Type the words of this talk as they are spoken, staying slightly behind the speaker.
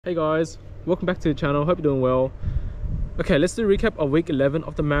Hey guys, welcome back to the channel. Hope you're doing well. Okay, let's do a recap of week 11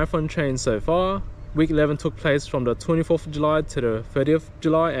 of the marathon train so far. Week 11 took place from the 24th of July to the 30th of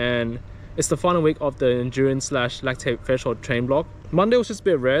July, and it's the final week of the endurance / lactate threshold train block. Monday was just a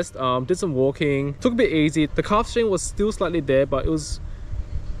bit of rest, did some walking, took a bit easy. The calf strain was still slightly there, but it was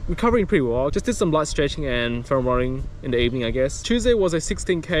recovering pretty well. Just did some light stretching and foam running in the evening, I guess. Tuesday was a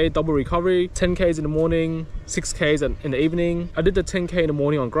 16k double recovery, 10k's in the morning, 6k's in the evening. I did the 10k in the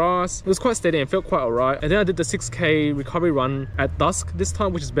morning on grass. It was quite steady and felt quite alright. And then I did the 6k recovery run at dusk this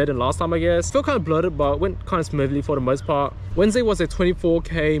time, which is better than last time, I guess. Felt kind of bloated, but went kind of smoothly for the most part. Wednesday was a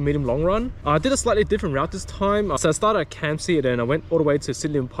 24k medium long run. I did a slightly different route this time. So I started at Campsie and then I went all the way to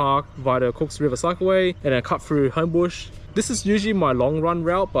Sidley Park via the Cooks River Cycleway, and then I cut through Homebush. This is usually my long run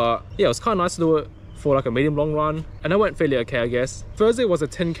route, but yeah, it was kind of nice to do it for like a medium long run, and I went fairly okay, I guess. Thursday was a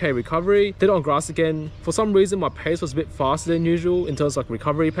 10k recovery, did it on grass again. For some reason my pace was a bit faster than usual in terms of like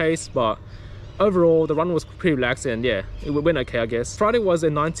recovery pace, but overall the run was pretty relaxed and yeah, it went okay, I guess. Friday was a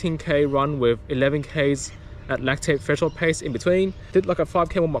 19k run with 11k's at lactate threshold pace in between. Did like a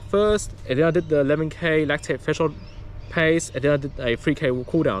 5k warm up first, and then I did the 11k lactate threshold pace, and then I did a 3k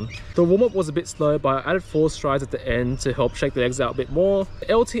cool down. The warm-up was a bit slow, but I added 4 strides at the end to help shake the legs out a bit more.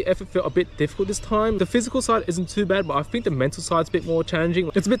 The LT effort felt a bit difficult this time. The physical side isn't too bad, but I think the mental side's a bit more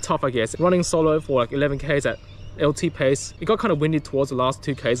challenging. It's a bit tough, I guess. Running solo for like 11k's at LT pace, it got kind of windy towards the last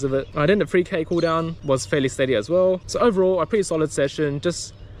 2k's of it. And then the 3k cool down was fairly steady as well. So overall, a pretty solid session,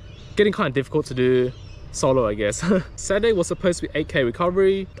 just getting kind of difficult to do solo, I guess. Saturday was supposed to be 8k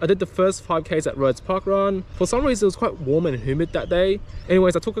recovery. I did the first 5k's at Rhodes Park Run. For some reason it was quite warm and humid that day.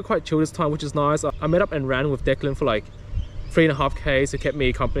 Anyways, I took it quite chill this time, which is nice. I met up and ran with Declan for like 3.5k's, who kept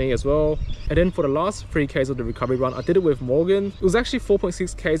me company as well. And then for the last 3k's of the recovery run, I did it with Morgan. It was actually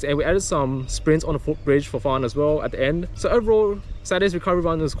 4.6k's, and we added some sprints on the footbridge for fun as well at the end. So overall, Saturday's recovery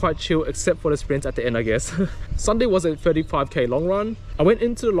run was quite chill except for the sprints at the end, I guess. Sunday was a 35k long run. I went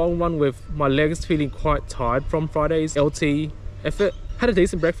into the long run with my legs feeling quite tired from Friday's LT effort. Had a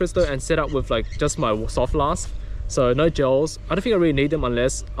decent breakfast though and set up with like just my soft flask. So no gels. I don't think I really need them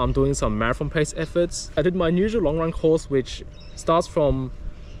unless I'm doing some marathon pace efforts. I did my usual long run course, which starts from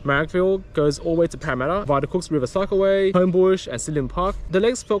Marrickville, goes all the way to Parramatta via the Cooks River Cycleway, Homebush and Sidley Park. The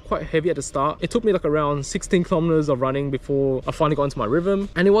legs felt quite heavy at the start. It took me like around 16 kilometers of running before I finally got into my rhythm,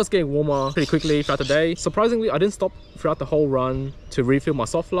 and it was getting warmer pretty quickly throughout the day. Surprisingly, I didn't stop throughout the whole run to refill my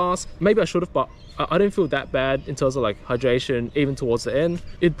soft flask. Maybe I should have, but I didn't feel that bad in terms of like hydration even towards the end.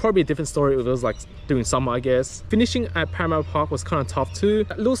 It'd probably be a different story if it was like during summer, I guess. Finishing at Parramatta Park was kind of tough too.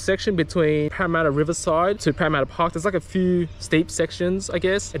 That little section between Parramatta Riverside to Parramatta Park, there's like a few steep sections, I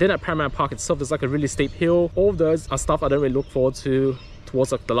guess. And then at Parramatta Park itself, there's like a really steep hill. All of those are stuff I don't really look forward to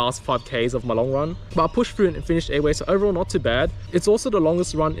towards like the last 5k's of my long run, but I pushed through and finished anyway, so overall not too bad. It's also the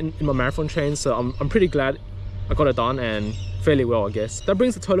longest run in my marathon train, so I'm pretty glad I got it done and fairly well, I guess. That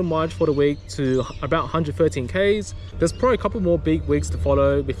brings the total mileage for the week to about 113k's. There's probably a couple more big weeks to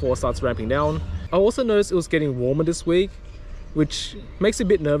follow before it starts ramping down. I also noticed it was getting warmer this week, which makes me a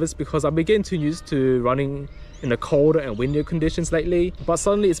bit nervous because I've been getting too used to running in the colder and windier conditions lately, but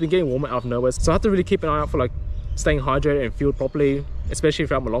suddenly it's been getting warmer out of nowhere, so I have to really keep an eye out for like staying hydrated and fueled properly, especially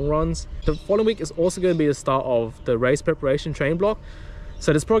throughout my long runs. The following week is also going to be the start of the race preparation train block,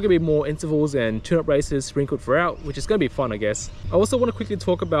 so there's probably going to be more intervals and tune-up races sprinkled throughout, which is going to be fun, I guess. I also want to quickly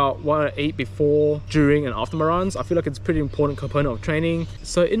talk about what I eat before, during and after my runs. I feel like it's a pretty important component of training.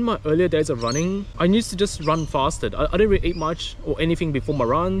 So in my earlier days of running, I used to just run fasted. I didn't really eat much or anything before my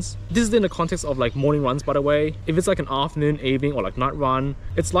runs. This is in the context of like morning runs, by the way. If it's like an afternoon, evening or like night run,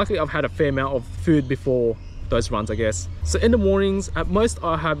 it's likely I've had a fair amount of food before those runs, I guess. So in the mornings, at most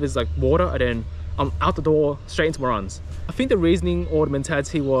I have is like water, and then I'm out the door straight into my runs. I think the reasoning or the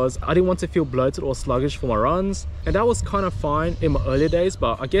mentality was I didn't want to feel bloated or sluggish for my runs, and that was kind of fine in my earlier days,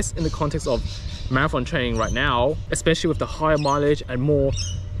 but I guess in the context of marathon training right now, especially with the higher mileage and more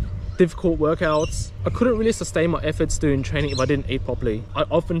difficult workouts, I couldn't really sustain my efforts doing training if I didn't eat properly. I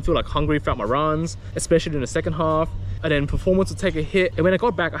often feel like hungry throughout my runs, especially in the second half, and then performance would take a hit. And when I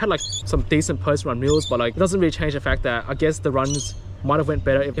got back, I had like some decent post-run meals, but like it doesn't really change the fact that I guess the runs might have went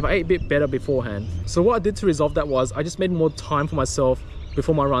better if I ate a bit better beforehand. So what I did to resolve that was I just made more time for myself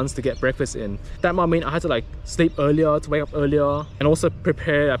before my runs to get breakfast in. That might mean I had to like sleep earlier, to wake up earlier, and also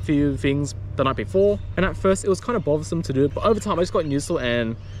prepare a few things the night before. And at first it was kind of bothersome to do, but over time I just got used to it,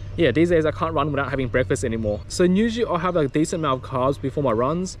 and yeah, these days I can't run without having breakfast anymore. So usually I'll have a decent amount of carbs before my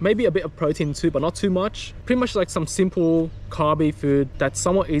runs, maybe a bit of protein too, but not too much. Pretty much like some simple carby food that's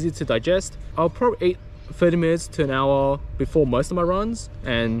somewhat easy to digest. I'll probably eat 30 minutes to an hour before most of my runs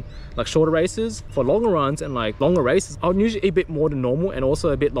and like shorter races. For longer runs and like longer races, I'll usually eat a bit more than normal and also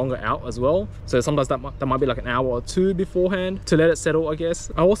a bit longer out as well. So sometimes that might be like an hour or two beforehand to let it settle, I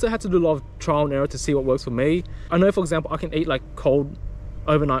guess. I also had to do a lot of trial and error to see what works for me. I know, for example, I can eat like cold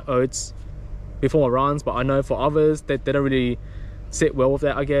overnight oats before my runs, but I know for others that they don't really sit well with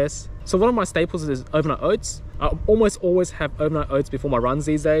that, I guess. So one of my staples is overnight oats. I almost always have overnight oats before my runs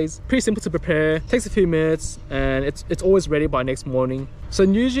these days. Pretty simple to prepare, takes a few minutes, and it's always ready by next morning. So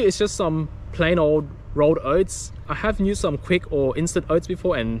usually it's just some plain old rolled oats. I have used some quick or instant oats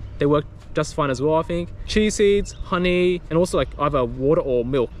before and they work just fine as well, I think. Chia seeds, honey, and also like either water or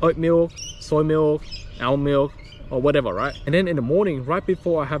milk. Oat milk, soy milk, almond milk, or whatever, right? And then in the morning, right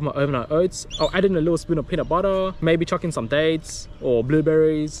before I have my overnight oats, I'll add in a little spoon of peanut butter, maybe chuck in some dates or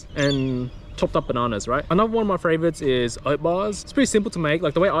blueberries and chopped up bananas, right? Another one of my favorites is oat bars. It's pretty simple to make.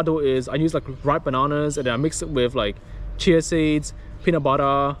 Like the way I do it is I use like ripe bananas and then I mix it with like chia seeds, peanut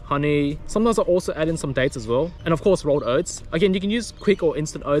butter, honey. Sometimes I also add in some dates as well. And of course, rolled oats. Again, you can use quick or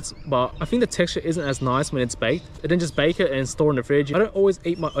instant oats, but I think the texture isn't as nice when it's baked. And then just bake it and store in the fridge. I don't always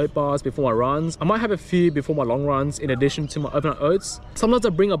eat my oat bars before my runs. I might have a few before my long runs in addition to my overnight oats. Sometimes I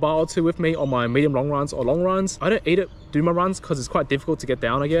bring a bar or two with me on my medium long runs or long runs. I don't eat it during my runs because it's quite difficult to get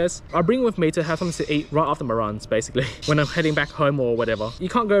down, I guess. I bring it with me to have something to eat right after my runs, basically, when I'm heading back home or whatever. You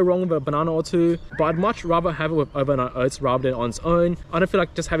can't go wrong with a banana or two, but I'd much rather have it with overnight oats rather than on its own. I don't feel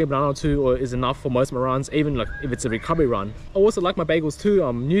like just having a banana or two is enough for most of my runs, even like if it's a recovery run. I also like my bagels too.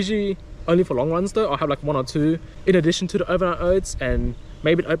 Usually only for long runs though. I'll have like one or two in addition to the overnight oats and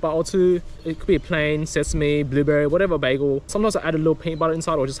maybe an oat bar or two. It could be a plain sesame, blueberry, whatever bagel. Sometimes I add a little peanut butter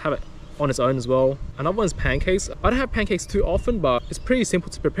inside or just have it on its own as well. Another one is pancakes. I don't have pancakes too often, but it's pretty simple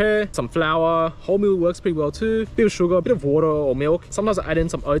to prepare. Some flour, wholemeal works pretty well too. Bit of sugar, bit of water or milk. Sometimes I add in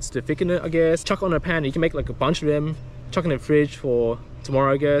some oats to thicken it, I guess. Chuck on a pan. You can make like a bunch of them. Chuck in the fridge for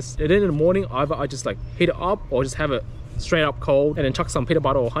tomorrow, I guess. And then in the morning, either I just like heat it up or just have it straight up cold and then chuck some peanut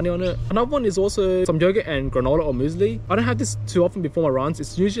butter or honey on it. Another one is also some yogurt and granola or muesli. I don't have this too often before my runs.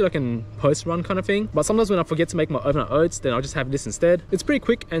 It's usually like a post-run kind of thing. But sometimes when I forget to make my overnight oats, then I'll just have this instead. It's pretty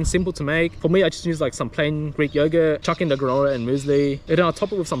quick and simple to make. For me, I just use like some plain Greek yogurt, chuck in the granola and muesli, and then I'll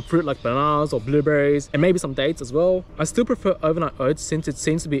top it with some fruit like bananas or blueberries and maybe some dates as well. I still prefer overnight oats since it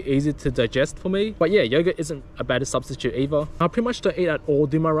seems to be easy to digest for me. But yeah, yogurt isn't a bad substitute either. I pretty much don't eat at all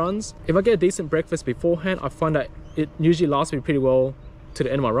during my runs. If I get a decent breakfast beforehand, I find that it usually lasts me pretty well to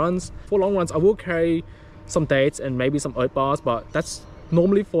the end of my runs. For long runs, I will carry some dates and maybe some oat bars, but that's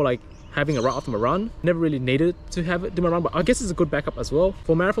normally for like having it right after my run. Never really needed to have it during my run, but I guess it's a good backup as well.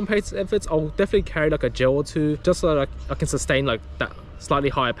 For marathon pace efforts, I'll definitely carry like a gel or two just so that I can sustain like that slightly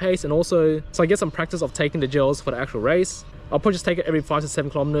higher pace, and also so I get some practice of taking the gels for the actual race. I'll probably just take it every 5 to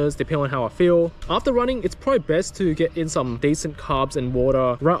 7 kilometers depending on how I feel. After running, it's probably best to get in some decent carbs and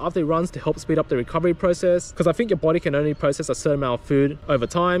water right after the runs to help speed up the recovery process, because I think your body can only process a certain amount of food over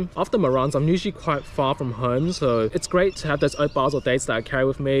time. After my runs, I'm usually quite far from home, so it's great to have those oat bars or dates that I carry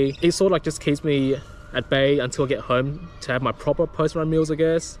with me. It sort of like just keeps me at bay until I get home to have my proper post-run meals, I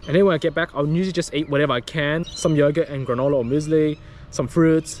guess. And then when I get back, I'll usually just eat whatever I can. Some yogurt and granola or muesli, some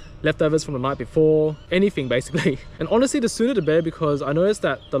fruits, leftovers from the night before, anything basically. And honestly, the sooner the better, because I noticed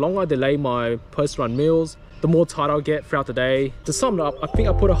that the longer I delay my post-run meals, the more tired I'll get throughout the day. To sum it up, I think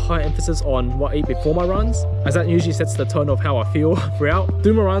I put a high emphasis on what I eat before my runs, as that usually sets the tone of how I feel throughout.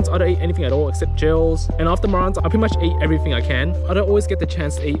 During my runs, I don't eat anything at all except gels. And after my runs, I pretty much eat everything I can. I don't always get the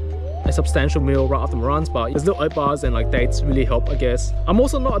chance to eat a substantial meal right after my runs, but those little oat bars and like dates really help, I guess. I'm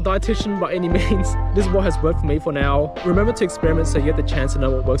also not a dietitian by any means. This is what has worked for me for now. Remember to experiment so you get the chance to know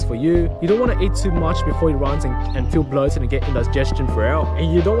what works for you. You don't want to eat too much before your runs and feel bloated and get indigestion throughout.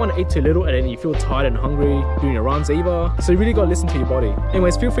 And you don't want to eat too little and then you feel tired and hungry during your runs either. So you really got to listen to your body.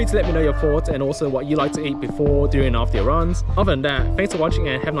 Anyways, feel free to let me know your thoughts and also what you like to eat before, during and after your runs. Other than that, thanks for watching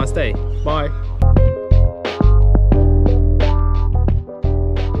and have a nice day. Bye.